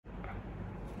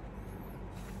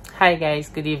Hi guys,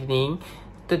 good evening.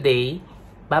 Today,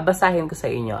 babasahin ko sa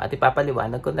inyo at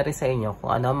ipapaliwanag ko na rin sa inyo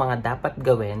kung ano ang mga dapat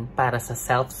gawin para sa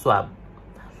self-swab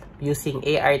using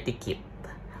ART kit.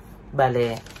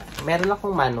 Bale, meron akong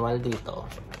manual dito.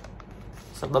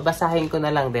 So, babasahin ko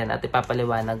na lang din at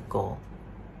ipapaliwanag ko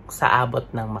sa abot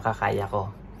ng makakaya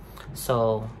ko.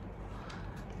 So,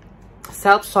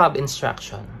 self-swab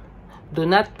instruction. Do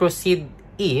not proceed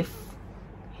if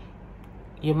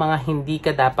yung mga hindi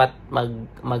ka dapat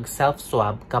mag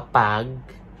self-swab kapag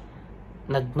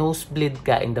nag-nosebleed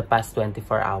ka in the past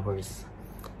 24 hours.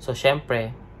 So,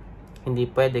 syempre, hindi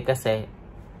pwede kasi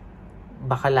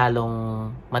baka lalong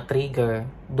matrigger,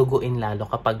 duguin lalo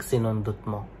kapag sinundot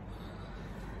mo.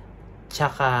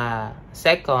 Tsaka,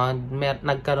 second,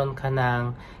 nagkaroon ka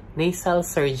ng nasal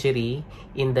surgery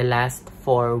in the last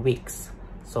 4 weeks.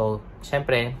 So,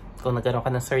 syempre, kung nagkaroon ka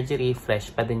ng surgery,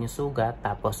 fresh pa din yung sugat,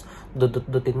 tapos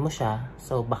dudut-dutin mo siya.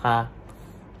 So, baka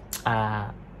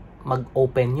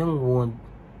mag-open yung wound,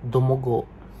 dumugo.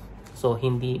 So,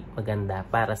 hindi maganda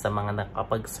para sa mga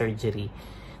nakapag-surgery,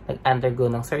 nag-undergo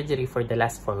ng surgery for the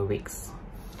last 4 weeks.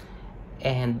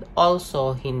 And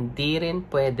also, hindi rin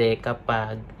pwede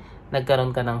kapag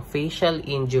nagkaroon ka ng facial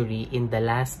injury in the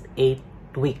last 8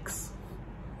 weeks.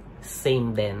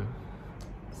 Same din.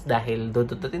 Dahil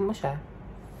dudututin mo siya,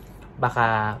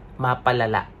 baka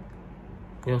mapalala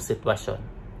yung sitwasyon.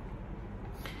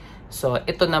 So,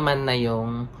 ito naman na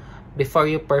yung before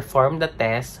you perform the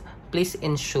test, please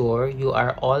ensure you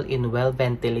are all in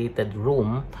well-ventilated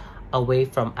room away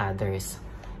from others.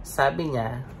 Sabi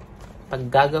niya, pag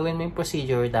gagawin mo yung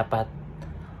procedure, dapat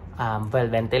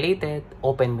well-ventilated,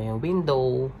 open mo yung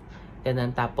window,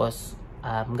 ganun, tapos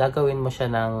gagawin mo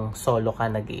siya ng solo ka,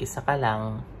 nag-iisa ka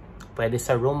lang. Pwede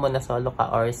sa room mo na solo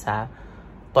ka or sa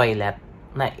toilet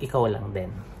na ikaw lang din.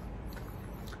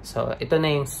 So, ito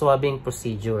na yung swabbing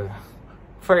procedure.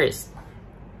 First,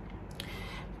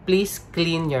 please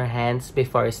clean your hands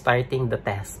before starting the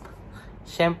test.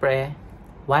 Siyempre,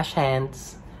 wash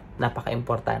hands,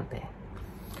 napaka-importante.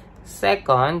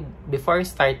 Second, before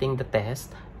starting the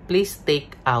test, please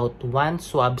take out 1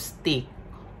 swab stick,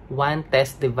 1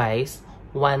 test device,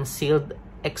 1 sealed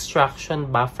extraction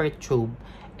buffer tube,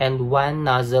 and 1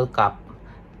 nozzle cup.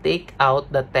 Take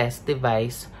out the test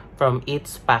device from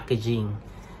its packaging.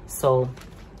 So,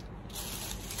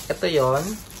 ito yon.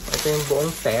 Ito yung buong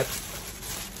set.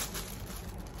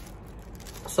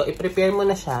 So, i-prepare mo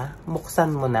na siya.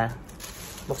 Buksan mo na.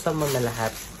 Buksan mo na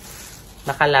lahat.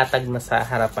 Nakalatag na sa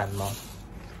harapan mo.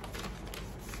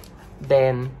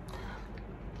 Then,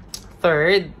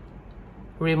 third,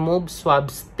 remove swab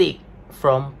stick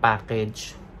from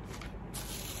package.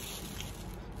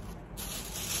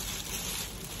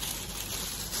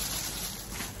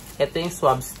 Ito yung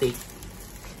swab stick.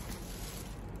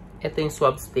 Ito yung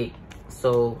swab stick.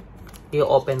 So,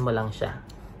 i-open mo lang siya.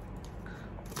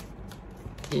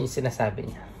 Yun yung sinasabi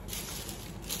niya.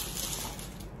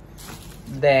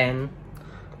 Then,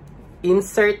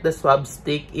 insert the swab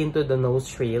stick into the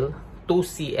nostril 2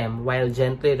 cm while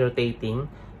gently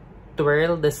rotating.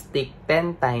 Twirl the stick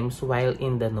 10 times while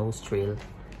in the nostril.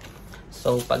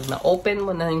 So, pag na-open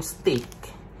mo na yung stick,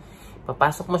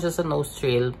 papasok mo siya sa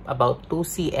nostril about 2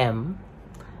 cm.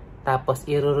 Tapos,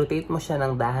 i-rotate mo siya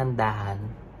ng dahan-dahan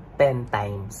 10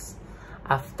 times.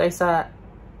 After sa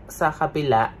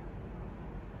kabila,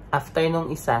 after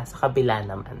nung isa, sa kabila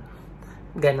naman.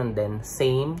 Ganon din.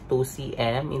 Same, 2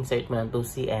 cm. Insert mo ng 2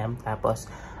 cm. Tapos,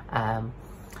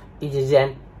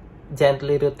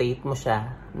 gently rotate mo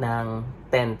siya ng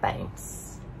 10 times.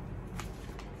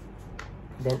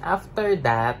 Then, after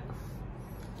that,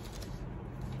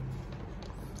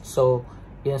 so,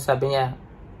 yun sabi niya,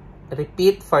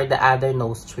 repeat for the other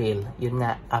nostril. Yun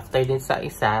nga, after din sa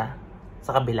isa,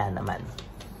 sa kabila naman.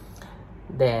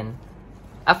 Then,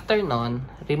 after nun,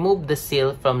 remove the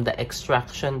seal from the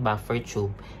extraction buffer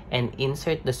tube and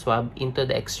insert the swab into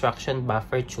the extraction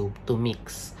buffer tube to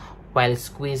mix. While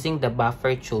squeezing the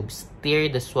buffer tube, stir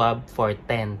the swab for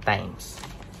 10 times.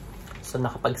 So,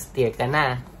 nakapag-stir ka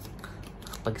na.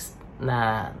 Kapag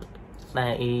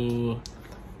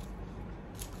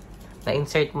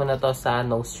na-insert mo na to sa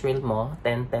nostril mo,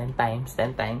 10 times.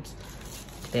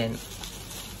 Then,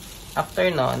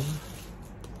 after nun,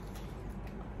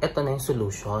 ito na yung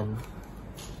solution.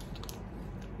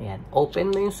 Ayan.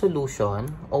 Open mo yung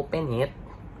solution. Open it.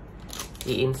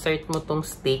 I-insert mo tong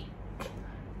stick.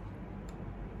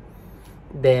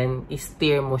 Then,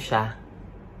 i-stir mo siya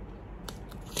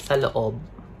sa loob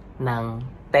ng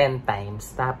 10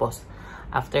 times. Tapos,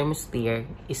 after mo stir,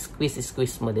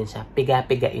 i-squeeze mo din siya.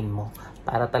 Piga-pigain mo.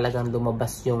 Para talagang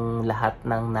lumabas yung lahat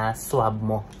ng na-swab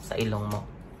mo sa ilong mo.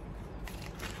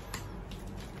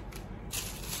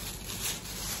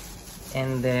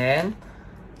 And then,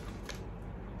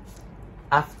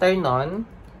 after nun,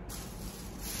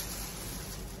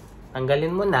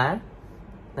 tanggalin mo na.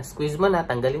 Na-squeeze mo na,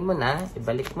 tanggalin mo na.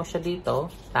 Ibalik mo siya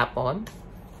dito. Tapon.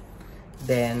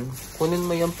 Then, kunin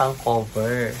mo yung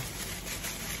pang-cover.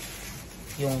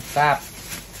 Yung cap.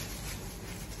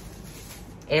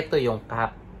 Ito yung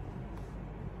cap.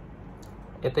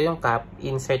 Ito yung cap.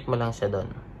 Insert mo lang siya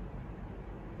doon.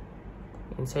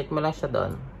 Insert mo lang siya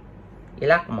doon.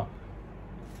 Ilock mo.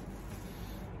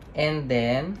 And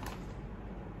then,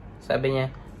 sabi niya,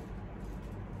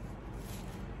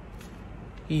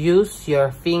 use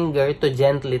your finger to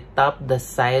gently tap the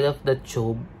side of the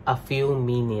tube a few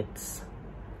minutes.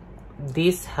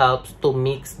 This helps to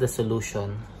mix the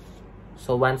solution.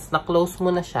 So, once na-close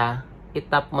mo na siya,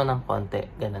 itap mo ng konti.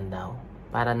 Ganun daw.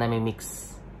 Para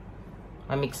na-mix.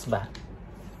 Ma-mix ba?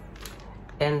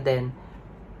 And then,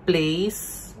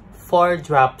 place 4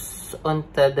 drops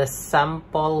onto the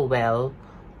sample well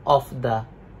of the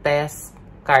test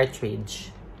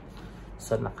cartridge.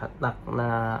 So,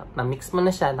 na-mix mo na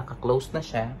siya, naka-close na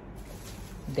siya.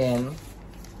 Then,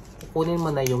 kukunin mo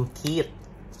na yung kit.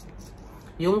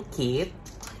 Yung kit,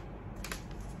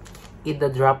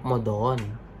 ida-drop mo doon.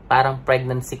 Parang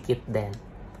pregnancy kit din.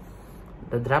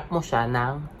 Ida-drop mo siya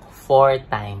ng 4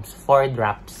 times. 4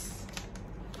 drops.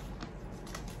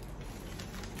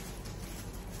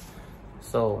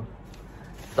 So,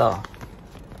 ito.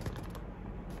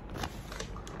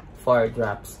 4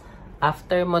 drops.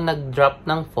 After mo nag-drop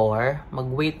ng 4,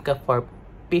 mag-wait ka for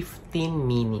 15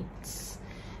 minutes.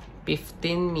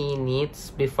 15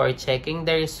 minutes before checking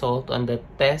the result on the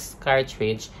test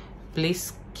cartridge.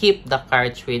 Please keep the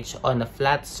cartridge on a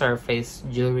flat surface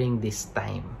during this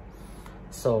time.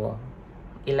 So,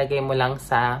 ilagay mo lang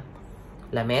sa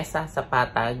lamesa, sa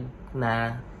patag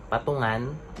na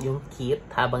patungan yung kit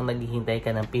habang naghihintay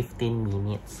ka ng 15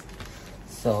 minutes.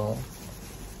 So,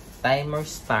 timer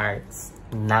starts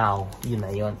now. Yun na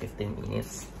yun, 15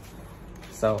 minutes.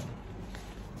 So,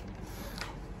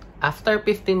 after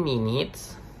 15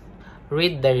 minutes,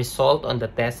 read the result on the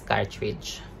test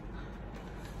cartridge.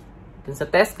 Dun sa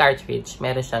test cartridge,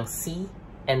 meron siyang C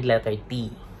and letter T.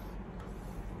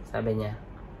 Sabi niya,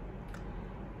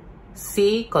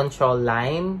 C, control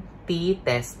line, T,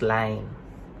 test line.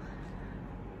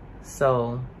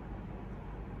 So,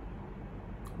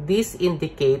 this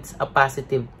indicates a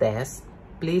positive test.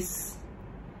 Please,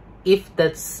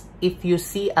 if you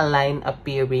see a line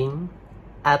appearing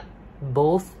at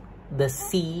both the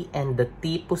C and the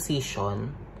T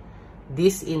position,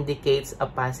 this indicates a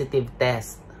positive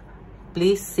test.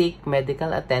 Please seek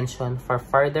medical attention for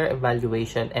further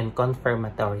evaluation and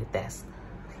confirmatory test.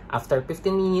 After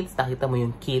 15 minutes, nakita mo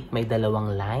yung kit may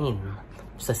dalawang line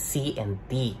sa C and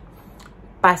T.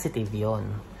 Positive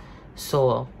yon.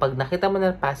 So, pag nakita mo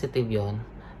na positive yon,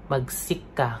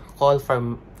 mag-seek ka, call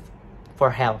for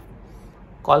help.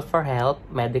 Call for help,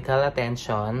 medical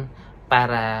attention,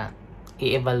 para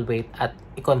i-evaluate at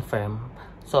i-confirm.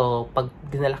 So, pag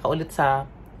dinala ka ulit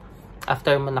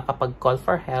after mo nakapag-call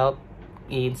for help,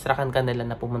 i-instructan ka nila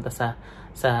na pumunta sa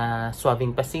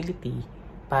swabbing facility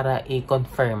para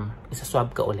i-confirm,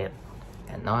 isa-swab ka ulit.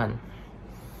 Ganon.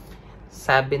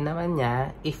 Sabi naman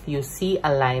niya, if you see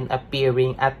a line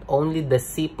appearing at only the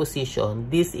C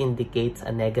position, this indicates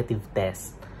a negative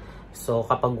test. So,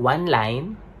 kapag one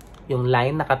line, yung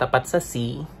line nakatapat sa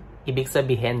C, ibig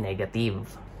sabihin negative.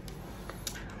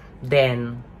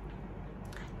 Then,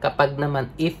 kapag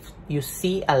naman, if you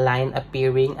see a line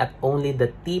appearing at only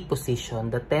the T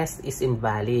position, the test is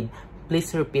invalid.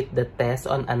 Please repeat the test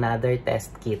on another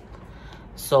test kit.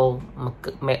 So,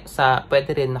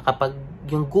 pwede rin na kapag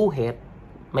yung guhit,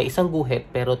 may isang guhit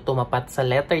pero tumapat sa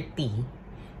letter T,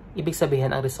 ibig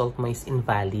sabihin ang result mo is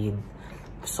invalid.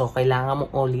 So, kailangan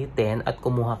mong ulitin at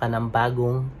kumuha ka ng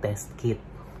bagong test kit.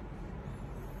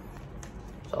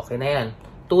 So, okay na yan.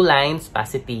 2 lines,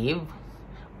 positive.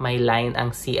 May line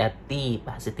ang C at T,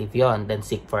 positive yon. Then,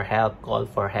 seek for help, call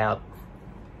for help.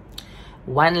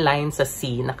 1 line sa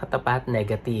C, nakatapat,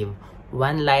 negative.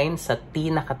 1 line sa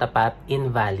T, nakatapat,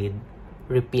 invalid.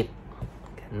 Repeat.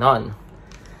 Ganon.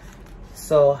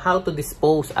 So, how to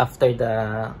dispose after the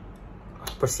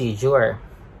procedure?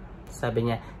 Sabi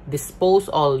niya,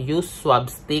 dispose all used swab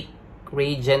stick,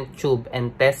 reagent tube,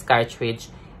 and test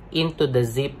cartridge into the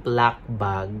Ziploc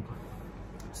bag.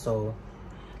 So,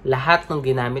 lahat ng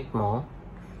ginamit mo,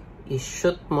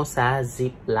 i-shoot mo sa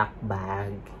Ziploc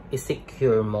bag.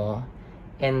 I-secure mo.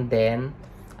 And then,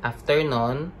 after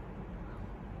nun,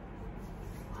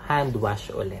 hand wash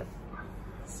ulit.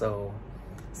 So,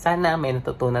 sana may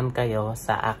natutunan kayo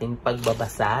sa aking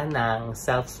pagbabasa ng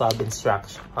self-swab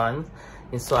instructions.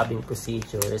 yung swabbing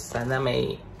procedures. Sana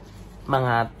may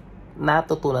mga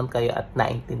natutunan kayo at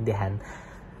naintindihan.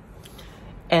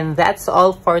 And that's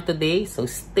all for today. So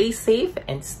stay safe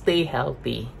and stay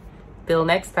healthy. Till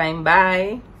next time,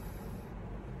 bye!